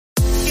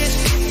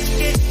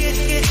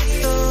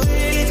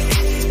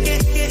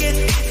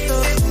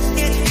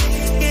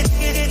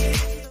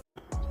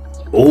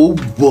Oh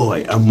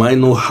boy, am I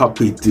not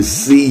happy to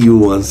see you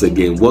once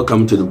again.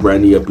 Welcome to the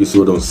brand new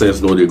episode on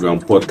Sense No The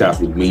Ground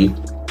podcast with me,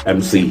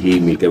 MC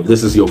Haymaker. If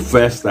this is your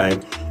first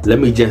time, let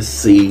me just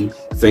say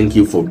thank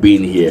you for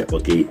being here,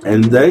 okay?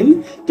 And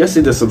then just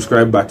hit the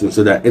subscribe button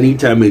so that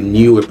anytime a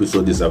new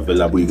episode is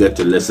available, you get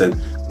to listen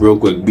real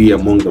quick. Be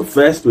among the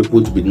first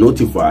people to be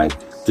notified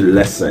to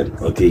listen,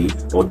 okay?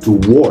 Or to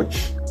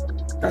watch.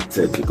 That's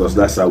it, because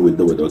that's how we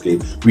do it, okay?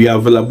 We are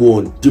available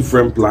on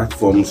different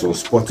platforms on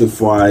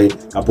Spotify,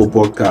 Apple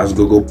Podcasts,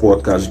 Google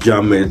Podcasts,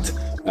 Jamit,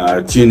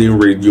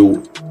 TuneIn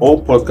Radio, all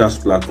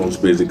podcast platforms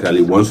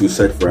basically. Once you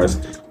search for us,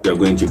 we are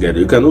going to get it.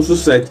 You can also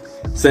search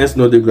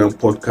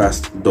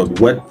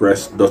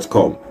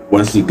sensenothergroundpodcast.wordpress.com.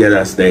 Once you get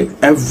us there,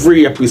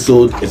 every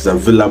episode is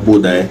available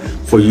there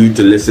for you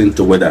to listen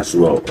to it as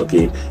well,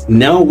 okay?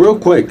 Now, real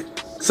quick,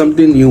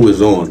 something new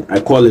is on. I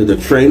call it the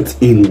Trent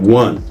in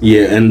One.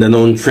 Yeah, and then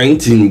on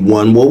Trent in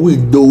One, what we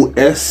do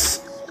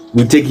is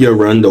we take you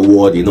around the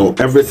world,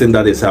 everything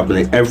that is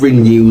happening, every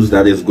news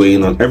that is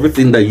going on,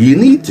 everything that you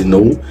need to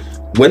know,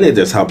 when it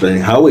is happening,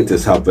 how it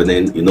is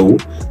happening,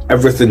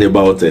 everything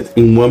about it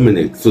in 1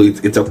 minute. So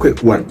it's a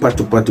quick one, pa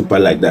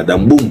like that,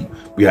 and boom,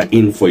 we are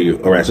in for you.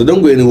 All right, so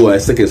don't go anywhere.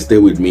 Second, stay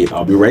with me.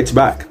 I'll be right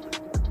back.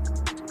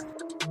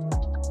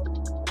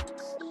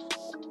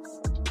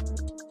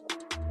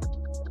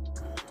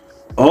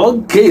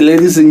 Okay,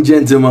 ladies and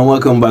gentlemen,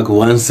 welcome back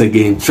once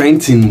again.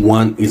 Trent in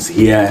One is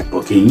here,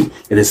 okay?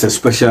 It is a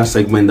special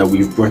segment that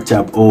we've brought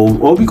up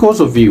all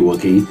because of you,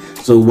 okay?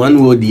 So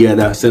one way or the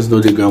other, Sense No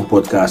The Ground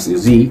podcast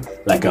is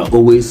like I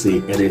always say,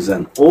 it is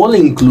an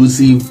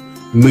all-inclusive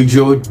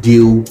major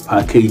deal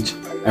package,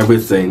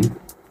 everything.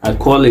 I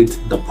call it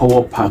the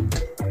power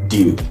packed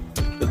deal,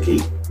 okay?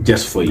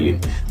 Just for you.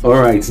 All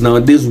right, now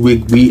this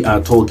week we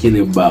are talking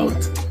about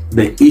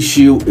the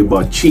issue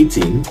about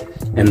cheating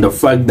and the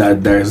fact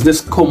that there is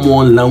this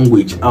common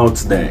language out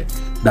there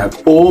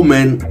that all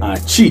men are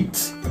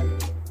cheats.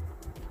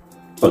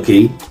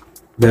 Okay,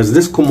 there's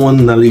this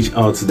common knowledge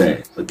out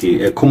there,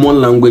 okay, a common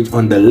language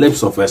on the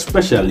lips of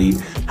especially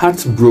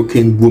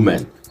heartbroken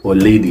women or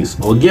ladies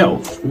or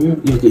girls.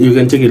 You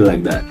can take it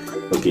like that,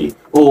 okay.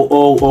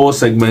 All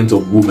segments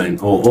of women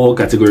or all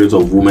categories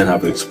of women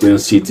have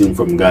experienced cheating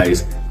from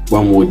guys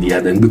one way or the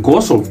other, and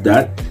because of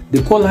that,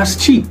 they call us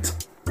cheat.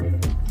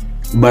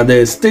 But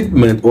the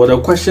statement or the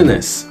question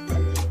is,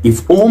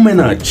 if all men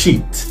are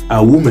cheat,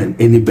 are women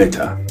any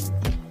better?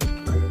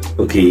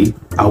 Okay,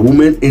 are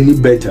women any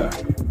better?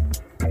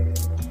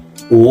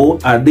 Or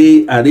are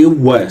they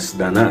worse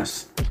than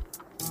us?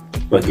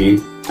 Okay,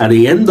 at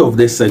the end of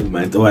this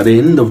segment or at the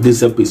end of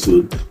this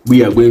episode,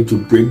 we are going to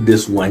break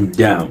this one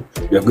down.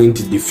 We are going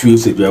to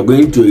diffuse it. We are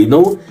going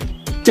to,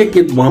 take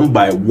it one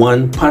by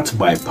one, part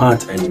by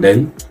part, and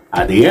then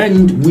at the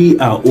end, we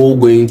are all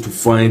going to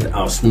find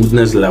our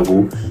smoothness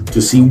level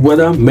to see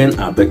whether men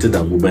are better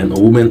than women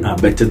or women are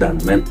better than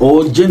men,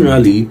 or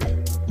generally,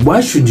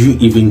 why should you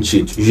even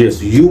cheat? Yes,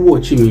 you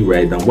watching me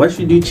right now, why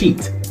should you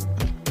cheat?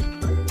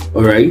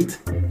 All right,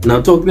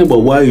 now talking about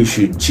why you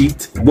should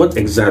cheat, what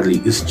exactly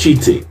is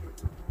cheating?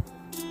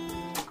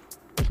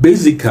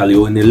 Basically,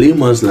 or in a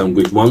layman's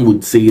language, one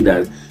would say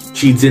that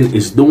cheating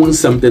is doing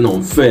something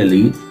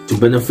unfairly to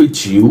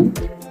benefit you,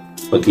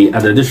 okay,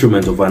 at the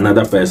detriment of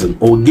another person,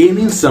 or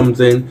gaining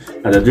something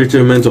at the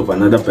detriment of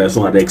another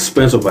person, at the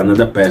expense of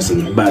another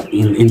person, but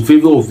in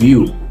favor of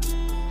you.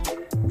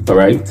 All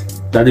right,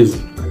 that is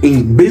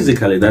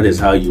basically that is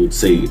how you would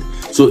say it.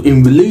 So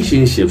in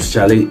relationships,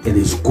 Charlie, it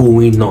is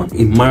going on.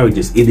 In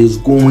marriages, it is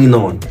going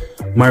on.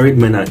 Married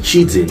men are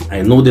cheating.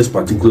 I know this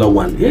particular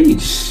one. Hey,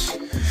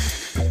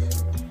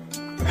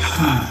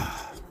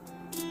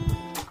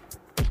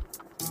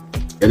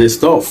 it is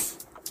tough.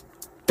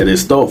 It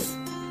is tough.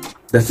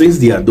 The things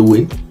they are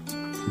doing,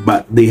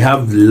 but they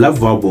have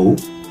lovable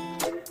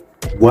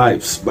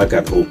wives back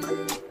at home,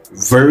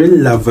 very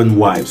loving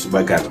wives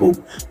back at home,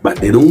 but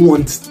they don't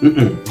want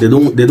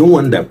they don't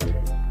want them,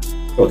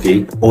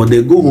 okay? Or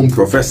they go home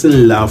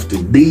professing love to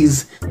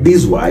these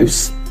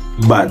wives,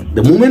 but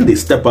the moment they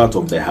step out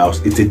of the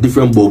house, it's a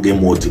different ball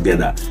game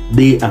altogether.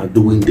 They are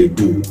doing the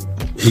do.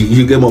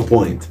 You get my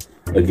point,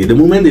 okay? The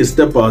moment they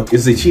step out,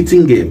 it's a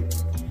cheating game.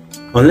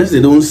 Unless they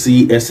don't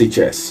see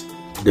SHS,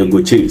 they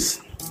go chase.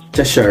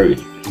 Tertiary,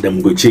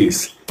 them go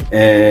chase.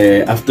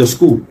 After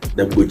school,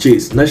 them go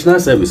chase. National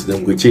service,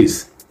 them go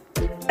chase.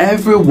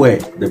 Everywhere,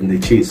 them they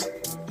chase.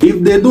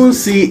 If they don't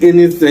see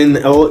anything,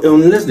 or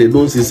unless they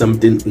don't see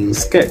something in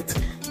skirt,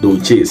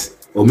 they'll chase.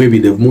 Or maybe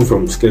they've moved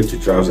from skirt to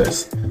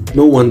trousers.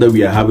 No wonder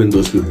we are having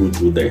those people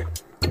through there.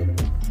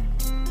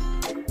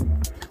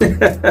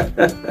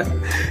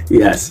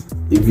 Yes,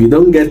 if you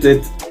don't get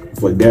it,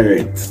 forget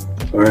it.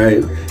 All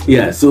right.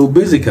 Yeah. So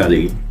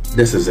basically,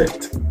 this is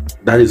it.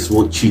 That is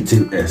what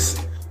cheating is.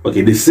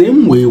 Okay, the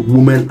same way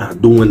women are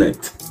doing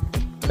it.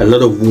 A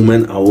lot of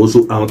women are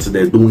also out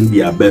there doing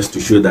their best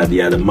to show that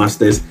they are the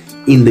masters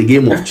in the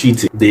game of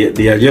cheating.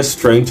 They are just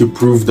trying to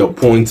prove the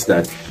point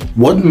that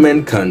what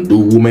men can do,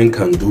 women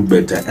can do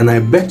better. And I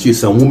bet you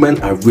some women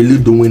are really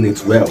doing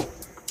it well.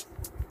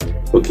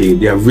 Okay,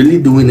 they are really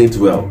doing it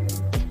well.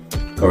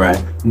 All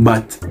right,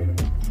 But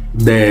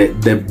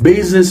the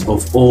basis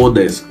of all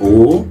this,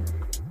 or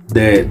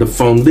the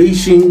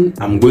foundation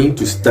I'm going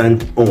to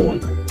stand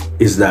on,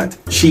 is that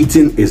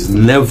cheating is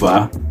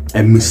never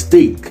a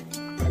mistake.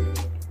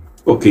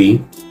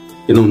 Okay,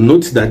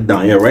 note that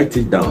down. Write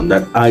it down,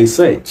 that I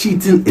said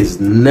cheating is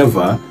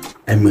never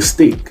a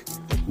mistake.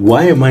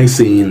 Why am I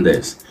saying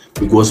this?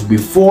 Because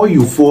before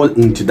you fall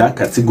into that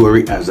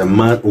category as a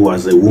man or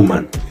as a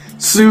woman,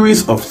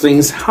 series of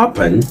things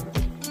happen,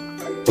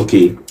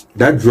 okay,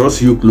 that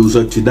draws you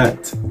closer to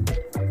that.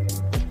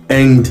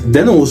 And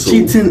then also,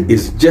 cheating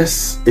is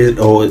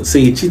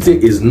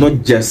cheating is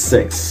not just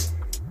sex.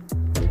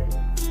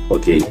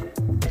 Okay,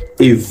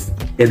 if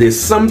it is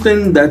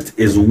something that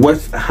is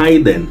worth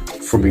hiding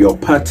from your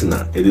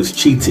partner, it is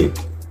cheating.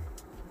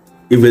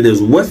 If it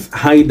is worth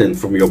hiding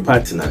from your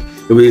partner,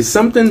 if it is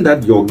something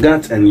that your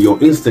gut and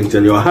your instinct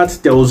and your heart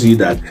tells you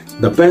that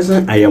the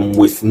person I am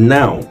with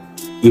now,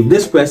 if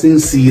this person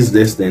sees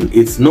this, then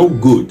it's not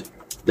good,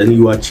 then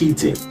you are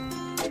cheating.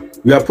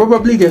 You are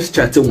probably just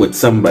chatting with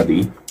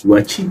somebody, you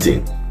are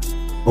cheating.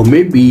 Or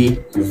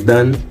maybe you've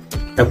done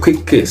a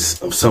quick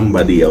kiss of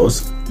somebody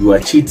else, you are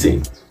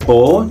cheating.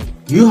 Or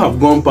you have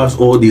gone past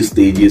all these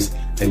stages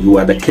and you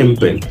are the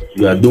kingpin,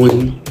 you are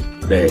doing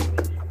the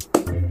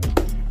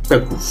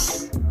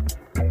peckles.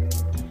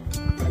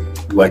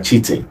 You are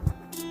cheating.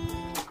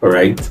 All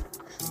right.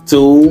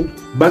 So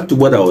back to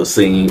what I was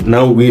saying.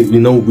 Now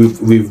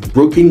we've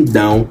broken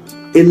down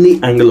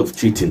any angle of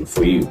cheating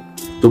for you.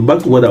 So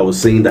back to what I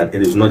was saying, that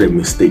it is not a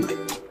mistake.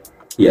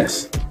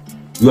 Yes,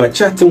 you are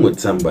chatting with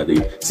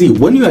somebody. See,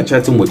 when you are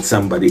chatting with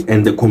somebody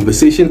and the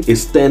conversation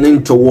is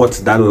turning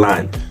towards that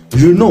line,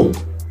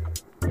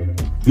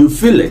 you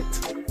feel it.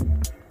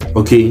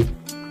 Okay,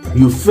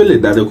 you feel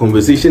it that the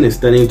conversation is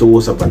turning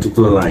towards a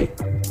particular line,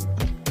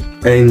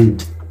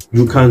 and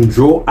you can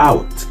draw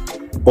out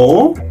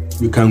or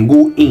you can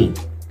go in.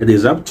 It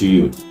is up to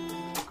you.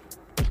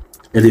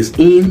 It is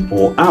in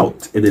or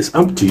out. It is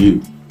up to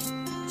you.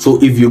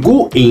 So if you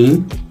go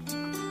in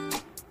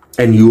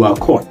and you are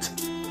caught,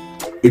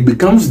 it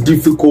becomes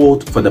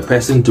difficult for the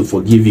person to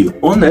forgive you.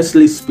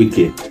 Honestly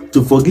speaking,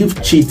 to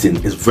forgive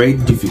cheating is very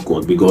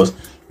difficult because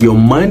your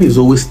mind is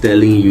always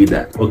telling you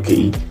that,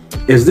 okay,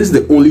 is this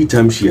the only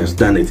time she has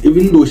done it?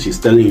 Even though she's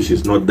telling you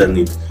she's not done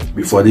it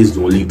before, this is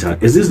the only time.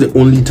 Is this the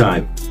only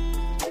time?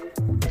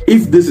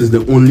 If this is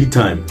the only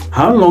time,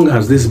 how long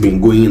has this been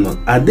going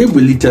on? Are they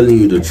really telling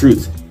you the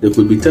truth? They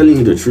could be telling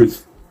you the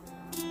truth,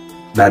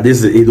 that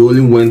it only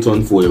went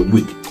on for a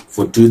week,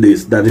 for 2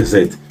 days, that is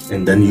it,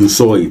 and then you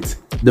saw it.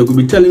 They could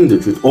be telling you the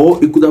truth,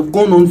 or it could have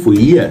gone on for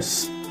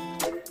years,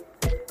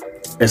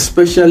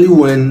 especially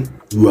when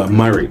you are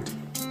married.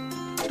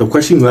 The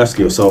question you ask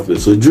yourself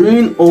is, so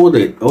during all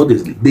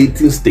these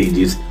dating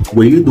stages,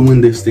 were you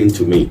doing this thing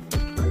to me?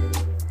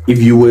 If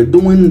you were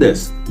doing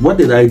this, what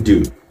did I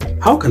do?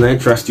 How can I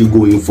trust you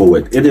going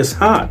forward? It is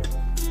hard.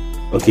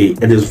 Okay,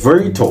 it is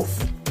very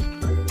tough.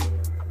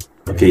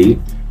 Okay,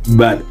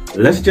 but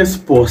let's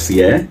just pause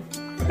here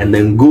and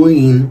then go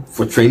in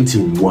for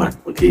 21.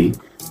 Okay,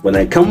 when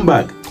I come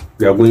back,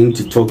 we are going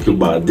to talk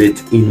about it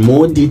in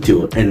more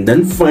detail, and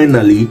then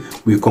finally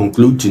we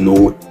conclude to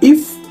know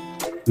if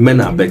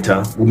men are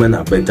better, women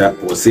are better,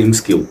 or same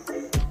skill,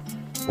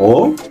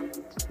 or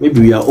maybe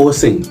we are all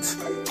saints.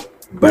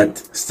 But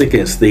stay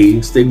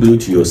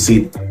glued to your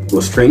seat,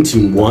 because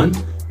 21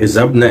 is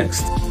up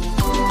next.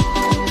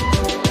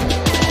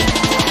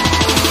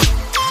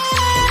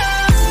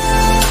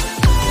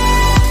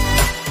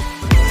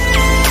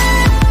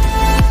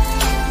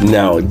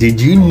 Now, did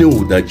you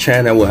know that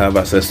China will have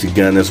access to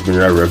Ghana's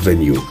mineral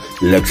revenue,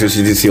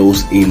 electricity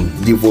sales in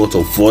default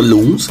of 4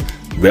 loans?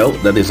 Well,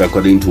 that is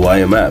according to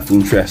IMF.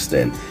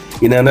 Interesting.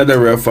 In another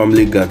royal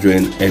family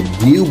gathering, a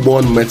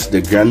newborn met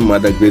the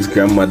grandmother,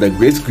 great-grandmother,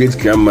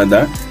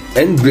 great-great-grandmother,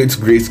 and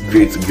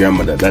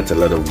great-great-great-grandmother. That's a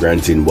lot of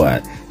granting.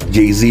 What?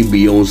 Jay-Z,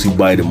 Beyonce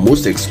buy the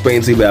most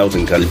expensive house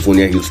in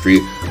California history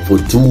for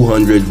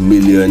 $200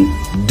 million.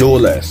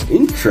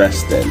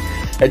 Interesting.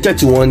 A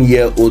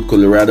 31-year-old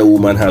Colorado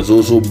woman has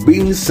also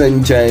been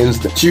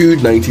sentenced to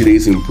 90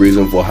 days in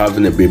prison for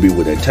having a baby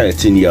with a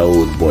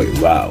 13-year-old boy.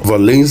 Wow.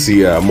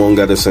 Valencia, among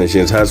other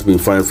sanctions, has been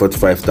fined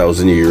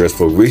 45,000 euros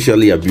for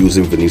racially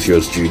abusing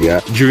Vinicius Jr.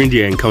 during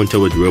their encounter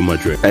with Real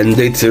Madrid. And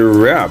it's a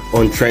wrap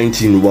on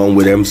Trent in One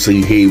with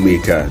MC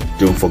Haymaker.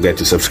 Don't forget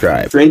to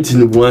subscribe. Trent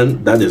in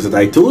One, that is it.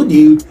 I told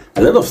you,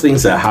 a lot of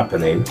things are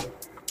happening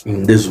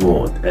in this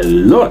world. A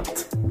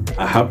lot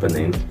are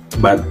happening,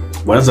 but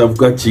once I've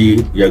got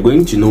you, you're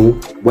going to know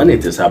when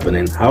it is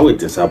happening, how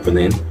it is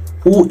happening,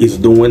 who is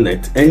doing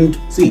it, and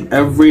see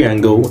every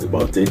angle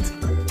about it.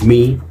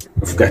 Me,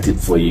 I've got it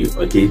for you.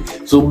 Okay,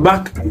 so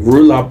back,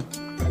 roll up,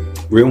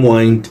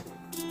 rewind,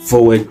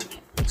 forward,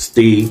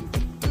 stay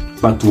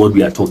back to what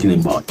we are talking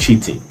about: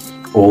 cheating,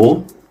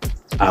 or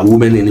are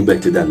women any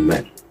better than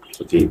men?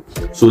 Okay,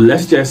 so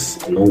let's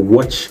just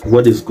watch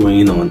what is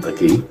going on.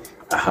 Okay,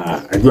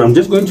 I'm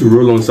just going to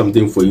roll on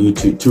something for you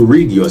to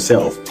read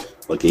yourself.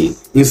 Okay,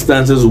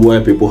 instances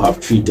where people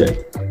have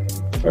cheated,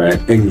 all right,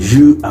 and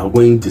you are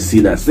going to see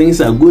that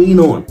things are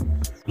going on.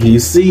 You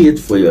see it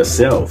for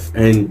yourself,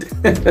 and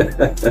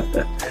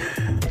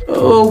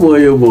oh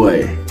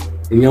boy,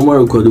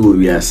 Nyoma rekodo will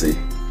be say.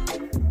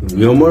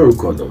 Nyoma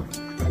rekodo.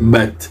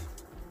 But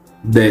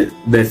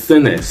the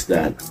thing is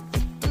that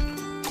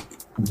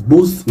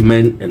both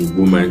men and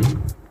women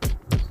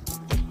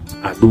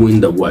are doing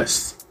the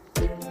worst.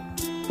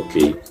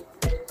 Okay,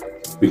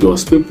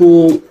 because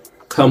people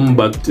come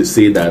back to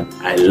say that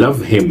I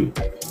love him,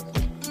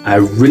 I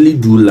really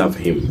do love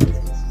him,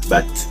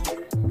 but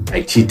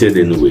I cheated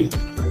anyway.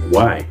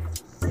 Why?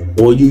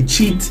 Or you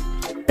cheat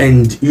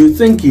and you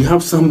think you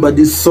have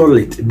somebody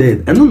solid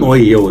there. I don't know,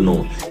 yeah or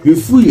no. You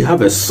feel you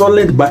have a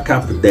solid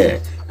backup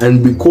there,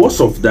 and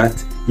because of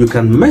that, you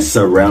can mess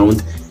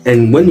around,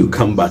 and when you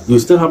come back, you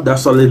still have that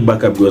solid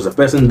backup because the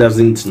person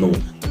doesn't know.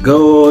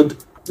 God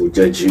will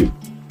judge you.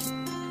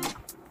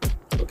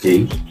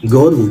 Okay?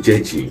 God will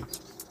judge you.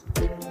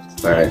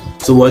 Alright.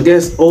 So I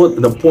guess all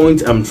the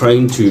point I'm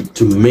trying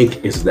to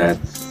make is that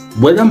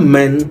whether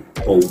men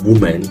or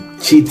women,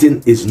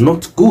 cheating is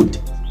not good.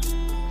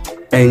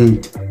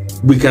 And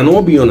we can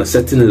all be on a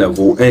certain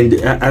level.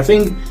 And I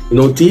think,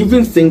 to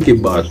even think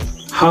about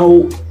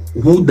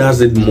who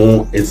does it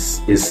more is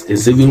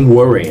even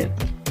worrying.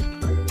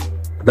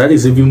 That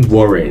is even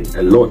worrying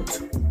a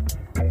lot.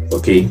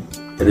 Okay?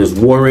 It is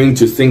worrying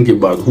to think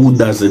about who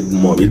does it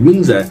more. It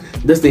means that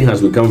this thing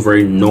has become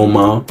very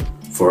normal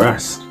for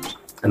us.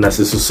 And as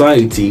a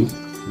society,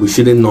 we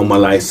shouldn't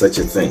normalize such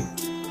a thing.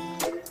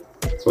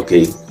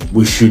 Okay?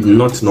 We should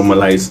not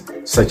normalize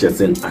such a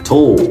thing at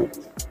all.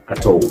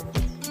 At all.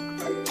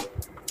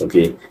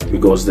 Okay?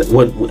 Because a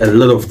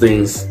lot of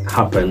things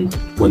happen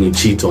when you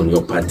cheat on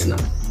your partner.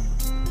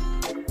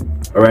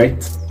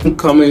 Alright?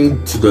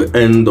 Coming to the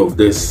end of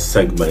this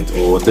segment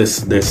or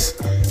this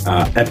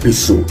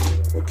episode,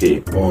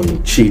 okay,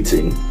 on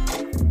cheating,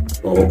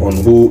 or on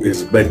who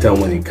is better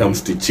when it comes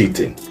to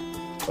cheating.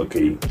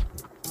 Okay?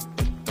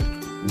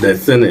 The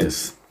thing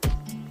is,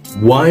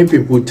 why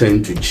people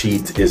tend to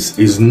cheat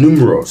is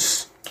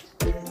numerous.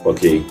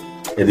 Okay,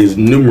 it is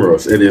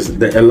numerous.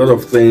 A lot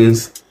of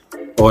things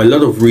or a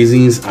lot of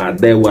reasons are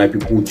there why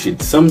people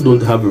cheat. Some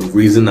don't have a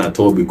reason at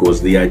all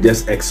because they are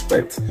just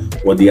experts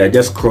or they are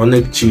just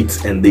chronic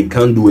cheats and they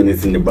can't do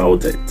anything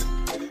about it.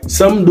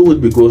 Some do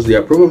it because they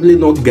are probably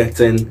not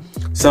getting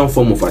some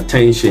form of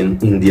attention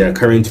in their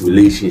current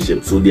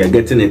relationship, so they are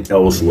getting it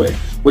elsewhere,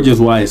 which is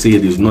why I say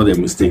it is not a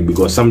mistake,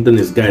 because something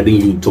is guiding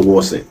you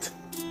towards it.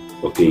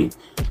 Okay,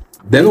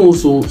 then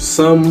also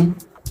some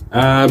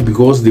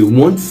because they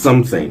want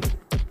something,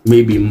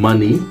 maybe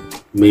money,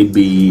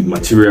 maybe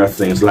material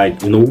things, like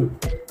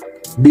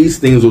these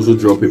things also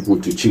draw people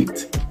to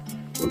cheat.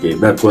 Okay,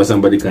 that's why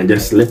somebody can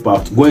just slip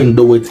out, go and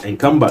do it and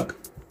come back.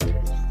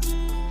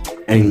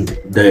 And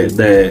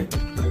the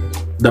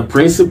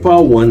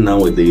principal one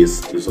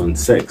nowadays is on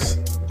sex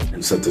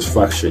and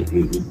satisfaction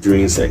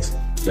during sex.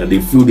 That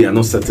they feel they are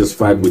not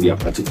satisfied with their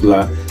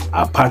particular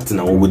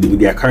partner or with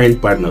their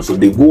current partner, so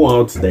they go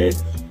out there,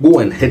 go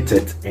and hit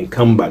it and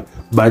come back.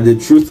 But the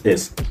truth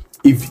is,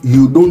 if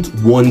you don't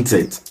want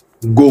it,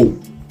 go.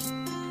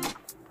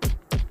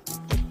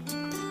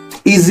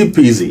 Easy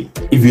peasy.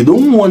 If you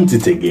don't want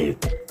it again,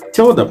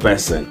 tell the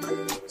person,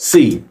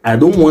 see, I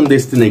don't want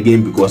this thing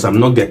again because I'm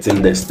not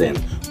getting this thing.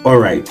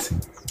 Alright,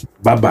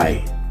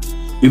 bye-bye.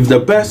 If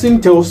the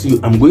person tells you,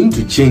 I'm going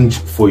to change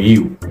for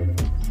you,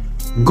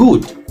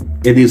 good.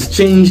 It is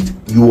changed,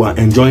 you are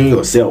enjoying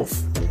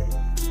yourself.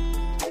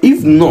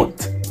 If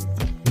not,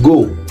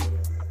 go.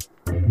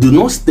 Do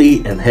not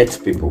stay and hurt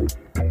people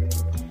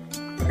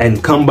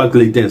and come back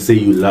later and say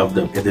you love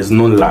them. It is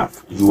not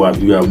love. You are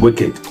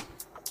wicked.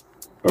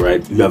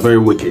 Alright, you are very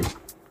wicked.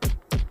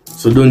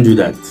 So don't do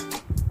that.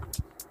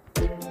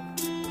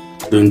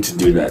 Don't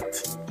do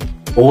that.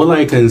 All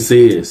I can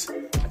say is,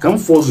 I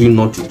can't force you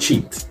not to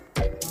cheat.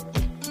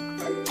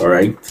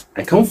 Alright?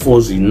 I can't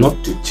force you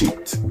not to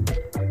cheat.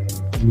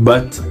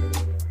 But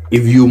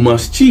if you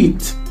must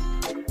cheat,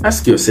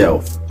 ask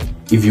yourself,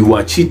 if you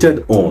are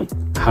cheated on,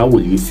 how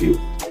will you feel?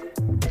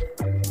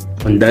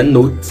 On that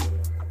note,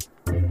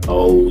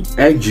 I'll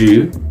urge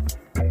you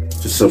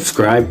to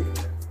subscribe.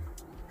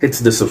 Hit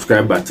the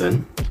subscribe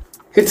button.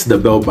 Hit the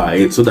bell by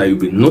it so that you'll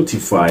be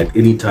notified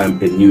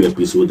anytime a new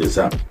episode is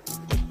up.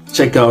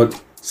 Check out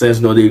Sense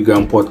No Dey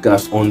Ground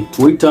Podcast on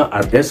Twitter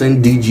at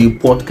SNDG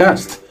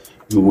Podcast.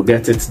 You will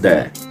get it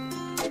there.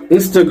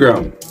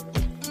 Instagram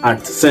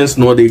at Sense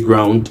No Dey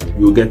Ground.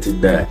 You'll get it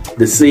there.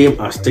 The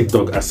same as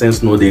TikTok at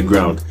Sense No Dey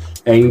Ground.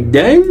 And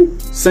then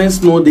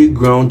Sense No Dey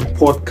Ground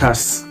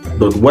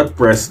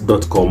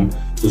Podcast.wordpress.com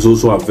is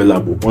also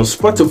available on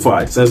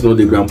Spotify, Sense No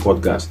Dey Ground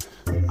Podcast,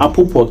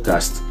 Apple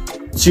Podcast,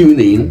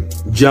 TuneIn,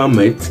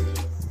 Jamit,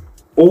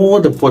 all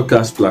the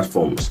podcast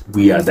platforms.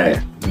 We are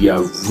there. We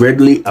are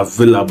readily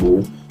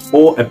available.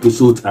 All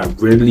episodes are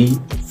ready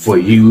for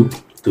you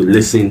to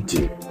listen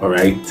to.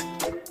 Alright?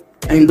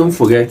 And don't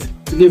forget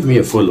to give me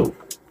a follow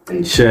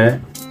and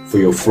share for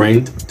your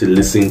friend to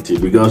listen to,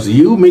 because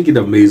you make it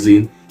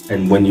amazing,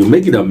 and when you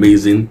make it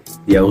amazing,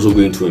 they are also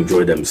going to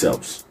enjoy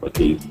themselves.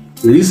 Okay?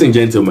 Ladies and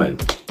gentlemen,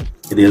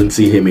 it is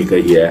MC Haymaker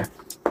here.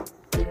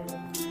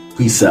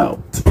 Peace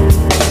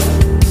out.